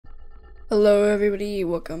Hello everybody,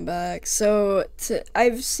 welcome back.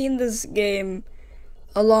 I've seen this game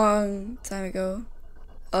a long time ago.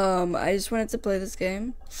 I just wanted to play this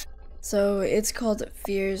game. So it's called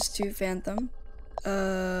Fears to Fanthom,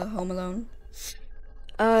 Home Alone.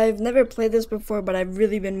 I've never played this before, but I've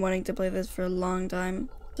really been wanting to play this for a long time.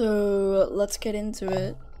 So let's get into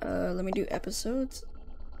it. Let me do episodes.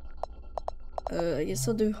 I guess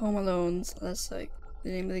I'll do Home Alones. That's like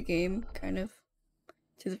the name of the game, kind of,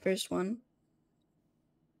 to the first one.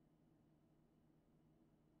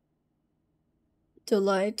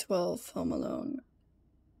 July 12th, Home Alone.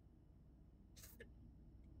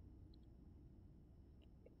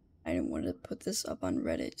 I didn't want to put this up on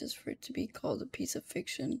Reddit just for it to be called a piece of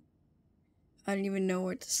fiction. I don't even know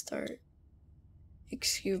where to start.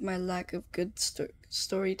 Excuse my lack of good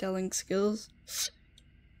storytelling skills.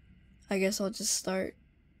 I guess I'll just start.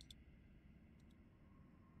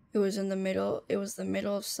 It was the middle of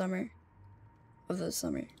the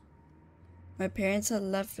summer. My parents had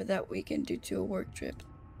left for that weekend due to a work trip,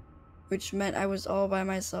 which meant I was all by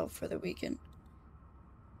myself for the weekend.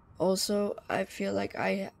 Also, I feel like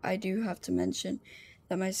I do have to mention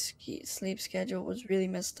that my sleep schedule was really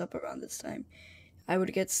messed up around this time. I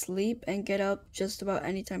would get sleep and get up just about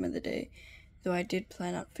any time of the day, though I did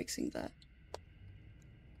plan on fixing that.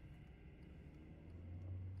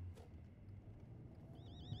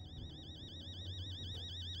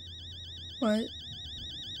 What?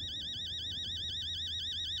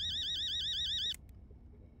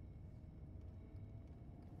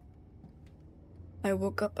 I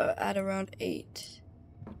woke up at around 8.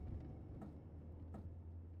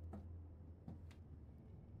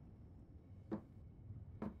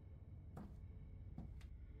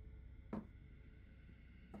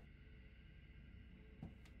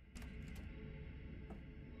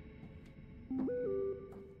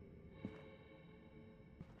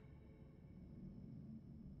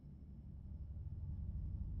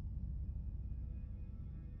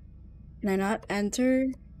 Can I not enter?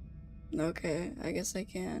 Okay, I guess I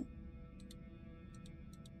can't.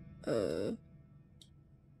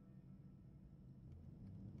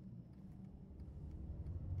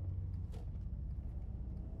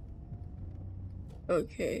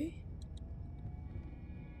 Okay.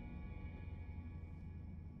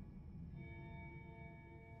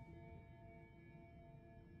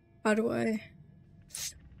 How do I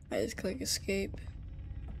just click escape.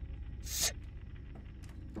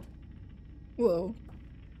 Whoa.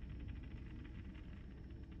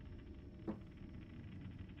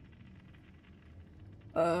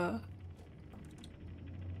 Uh.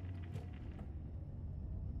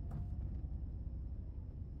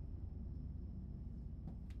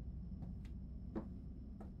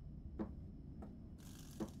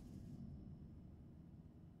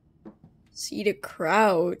 See to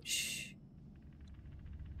crouch.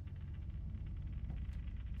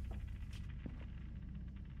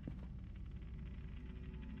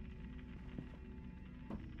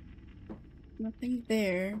 Nothing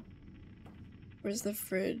there. Where's the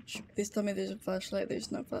fridge? Please tell me there's a flashlight.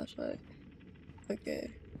 There's no flashlight.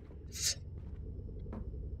 Okay. It's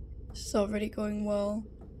already going well.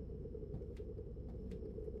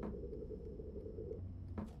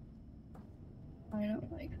 I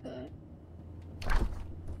don't like that.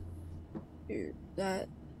 Dude, that.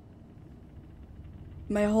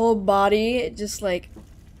 My whole body just like.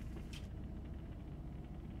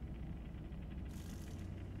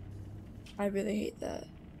 I really hate that.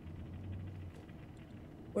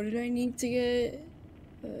 What did I need to get?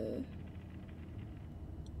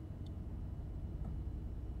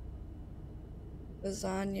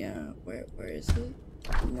 Lasagna. Where is it?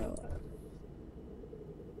 No.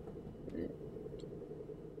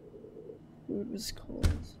 Food was cold.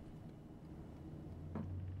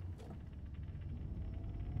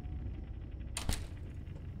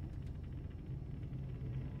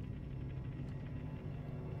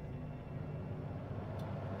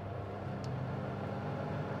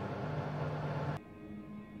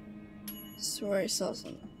 Swear I saw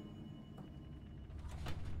something.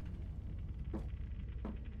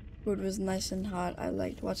 Food was nice and hot. I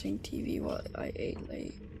liked watching TV while I ate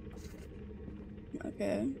late.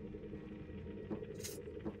 Okay.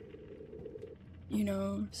 You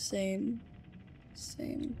know, same.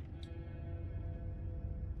 Same.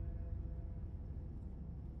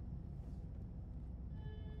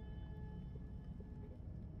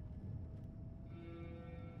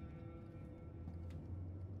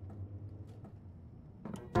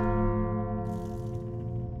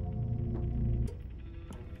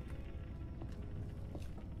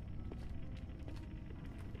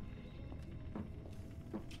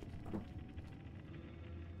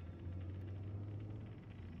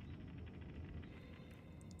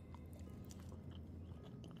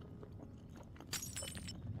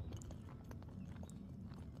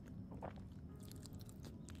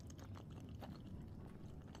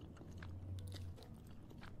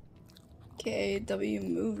 KW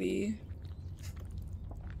movie.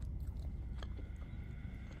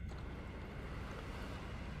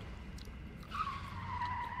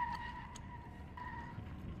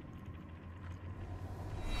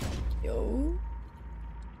 Yo.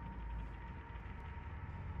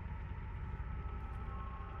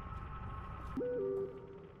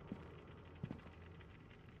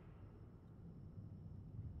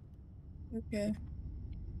 Okay.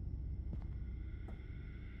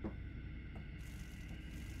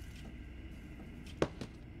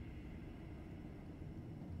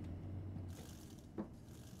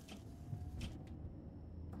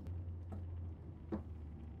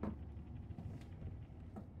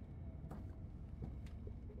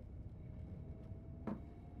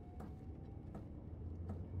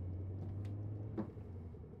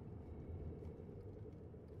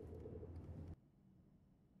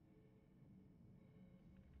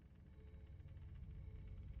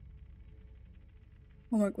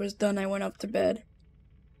 Homework was done, I went up to bed.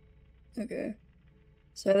 Okay.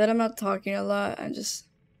 So that I'm not talking a lot, I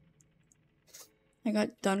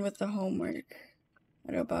got done with the homework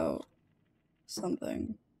at about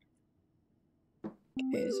something.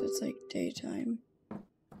 Okay, so it's like daytime.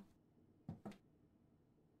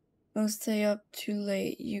 Don't stay up too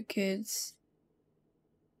late, you kids.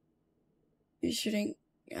 I shouldn't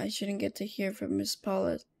get to hear from Miss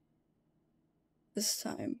Paula this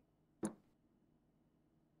time.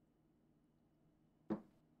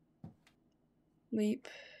 Leap.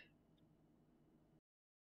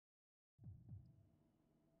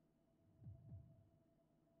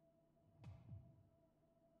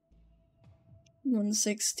 One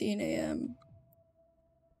 16 a.m.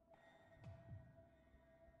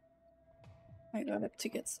 I got up to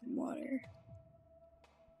get some water.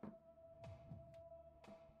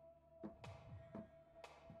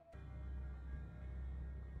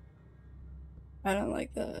 I don't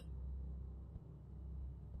like that.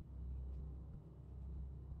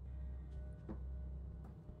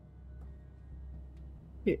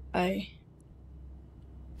 I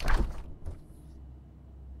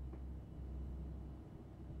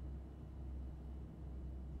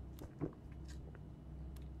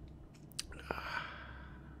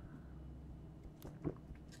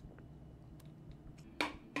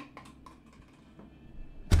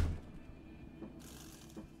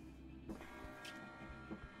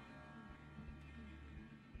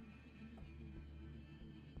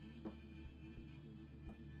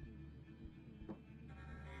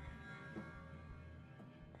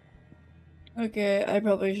Okay, I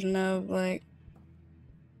probably shouldn't have, like,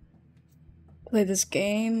 played this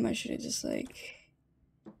game. I should have just, like,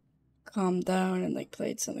 calmed down and, like,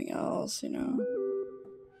 played something else, you know?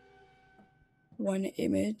 One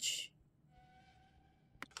image.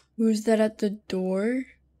 Who's that at the door?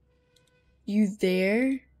 You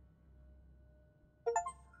there?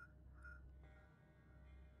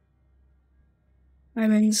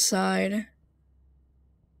 I'm inside.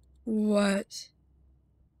 What?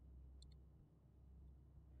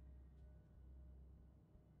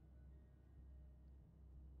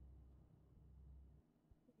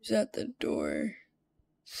 Who's at the door?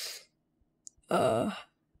 I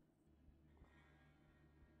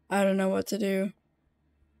don't know what to do.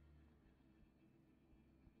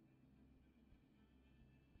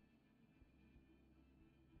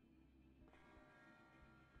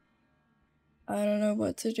 I don't know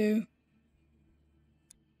what to do.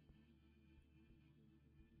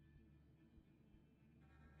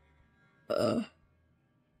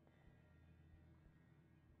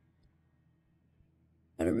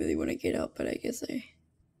 I don't really want to get up, but I guess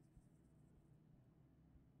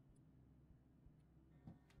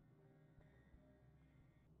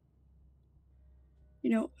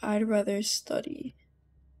I'd rather study.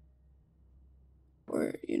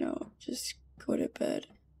 Or, just go to bed.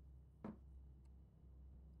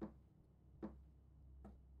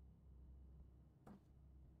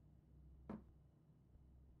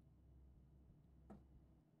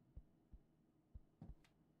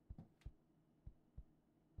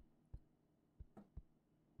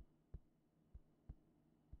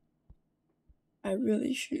 I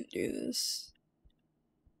really shouldn't do this.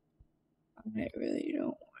 I really don't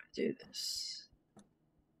want to do this.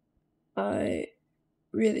 I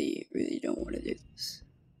really, really don't want to do this.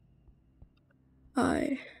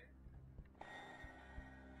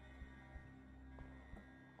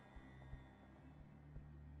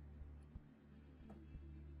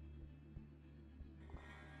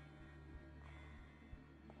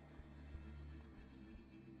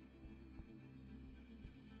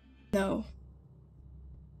 No.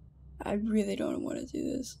 I really don't want to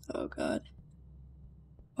do this. Oh god.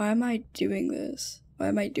 Why am I doing this? Why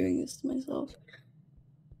am I doing this to myself?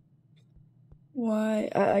 Why?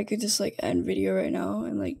 I could just like end video right now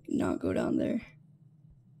and like not go down there.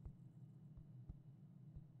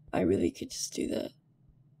 I really could just do that.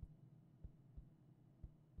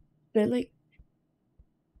 But like,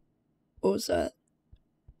 what was that?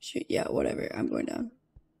 Shoot, yeah, whatever. I'm going down.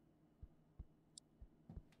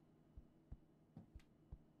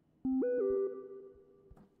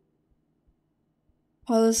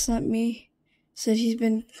 Paula sent me, said he's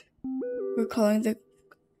been recalling the.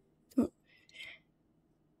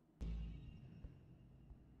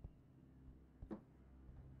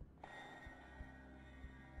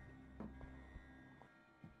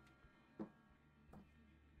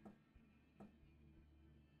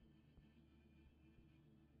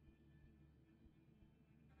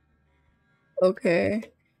 Okay.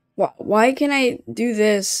 Why can I do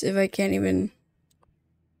this if I can't even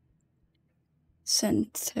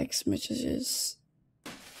send text messages?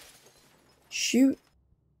 Shoot.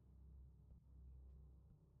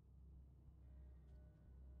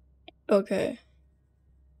 Okay.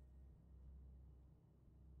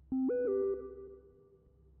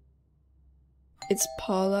 It's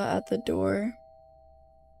Paula at the door.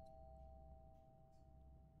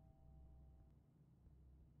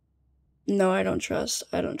 No, I don't trust.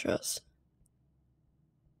 I don't trust.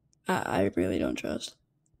 I really don't trust.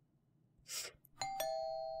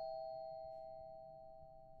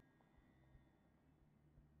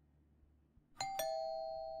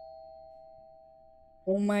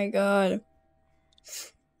 Oh my god.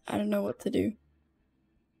 I don't know what to do.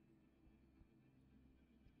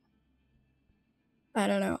 I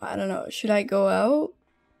don't know. I don't know. Should I go out?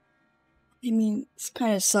 I mean, it's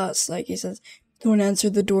kind of sus. Like he says, don't answer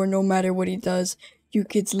the door no matter what he does. You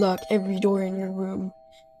kids lock every door in your room.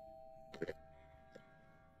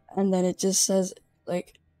 And then it just says,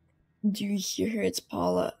 like, do you hear her? It's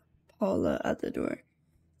Paula. Paula at the door.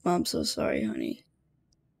 Mom, so sorry, honey.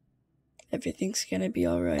 Everything's gonna be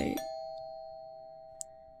alright.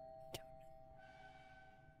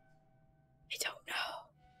 I don't know.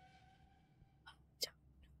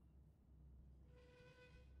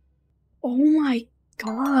 Oh my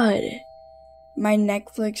god. My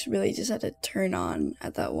Netflix really just had to turn on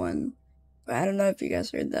at that one. I don't know if you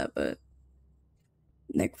guys heard that, but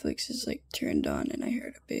Netflix is like turned on and I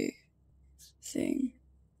heard a big thing.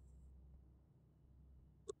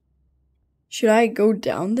 Should I go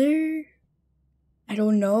down there? I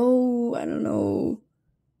don't know. I don't know.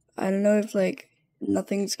 I don't know if like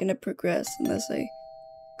nothing's gonna progress unless I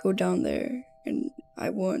go down there and I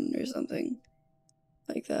won or something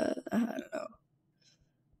like that. I don't know.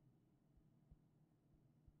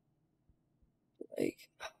 Like,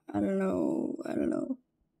 I don't know. I don't know.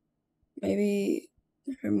 Maybe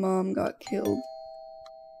her mom got killed.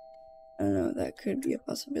 I don't know. That could be a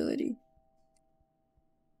possibility.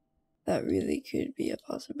 That really could be a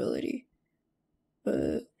possibility.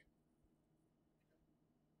 But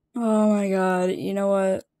oh my god, you know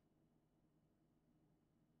what?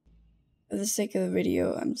 For the sake of the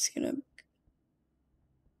video, I'm just gonna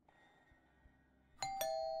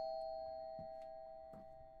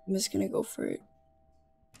go for it.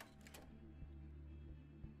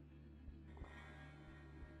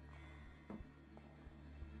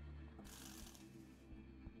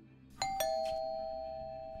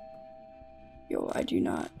 Yo, I do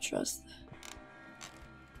not trust that.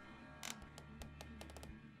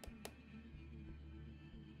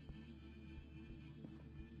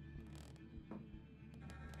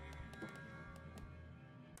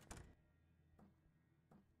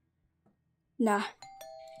 Nah.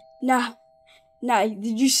 Nah. Nah.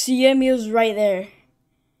 Did you see him? He was right there.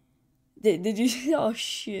 Did you? Oh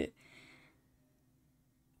shit.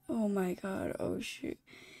 Oh my god. Oh shoot.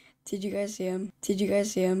 Did you guys see him? Did you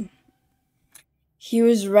guys see him? He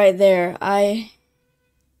was right there.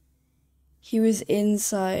 He was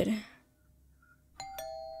inside.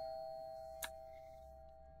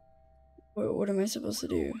 What am I supposed to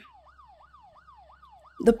do?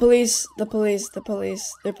 The police. The police. The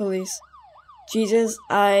police. They're police. Jesus,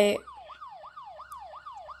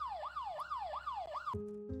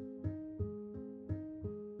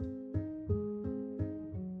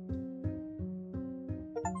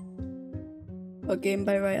 Okay,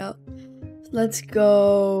 by right out. Let's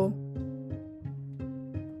go.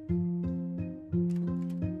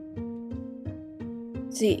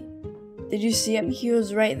 See, did you see him? He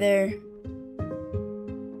was right there.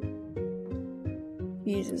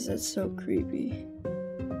 Jesus, that's so creepy.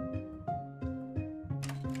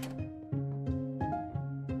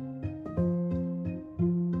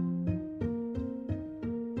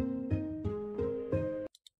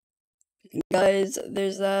 guys,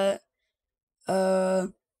 there's that.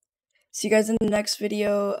 See you guys in the next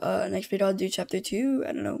video. Next video I'll do chapter 2.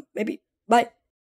 I don't know, maybe. Bye.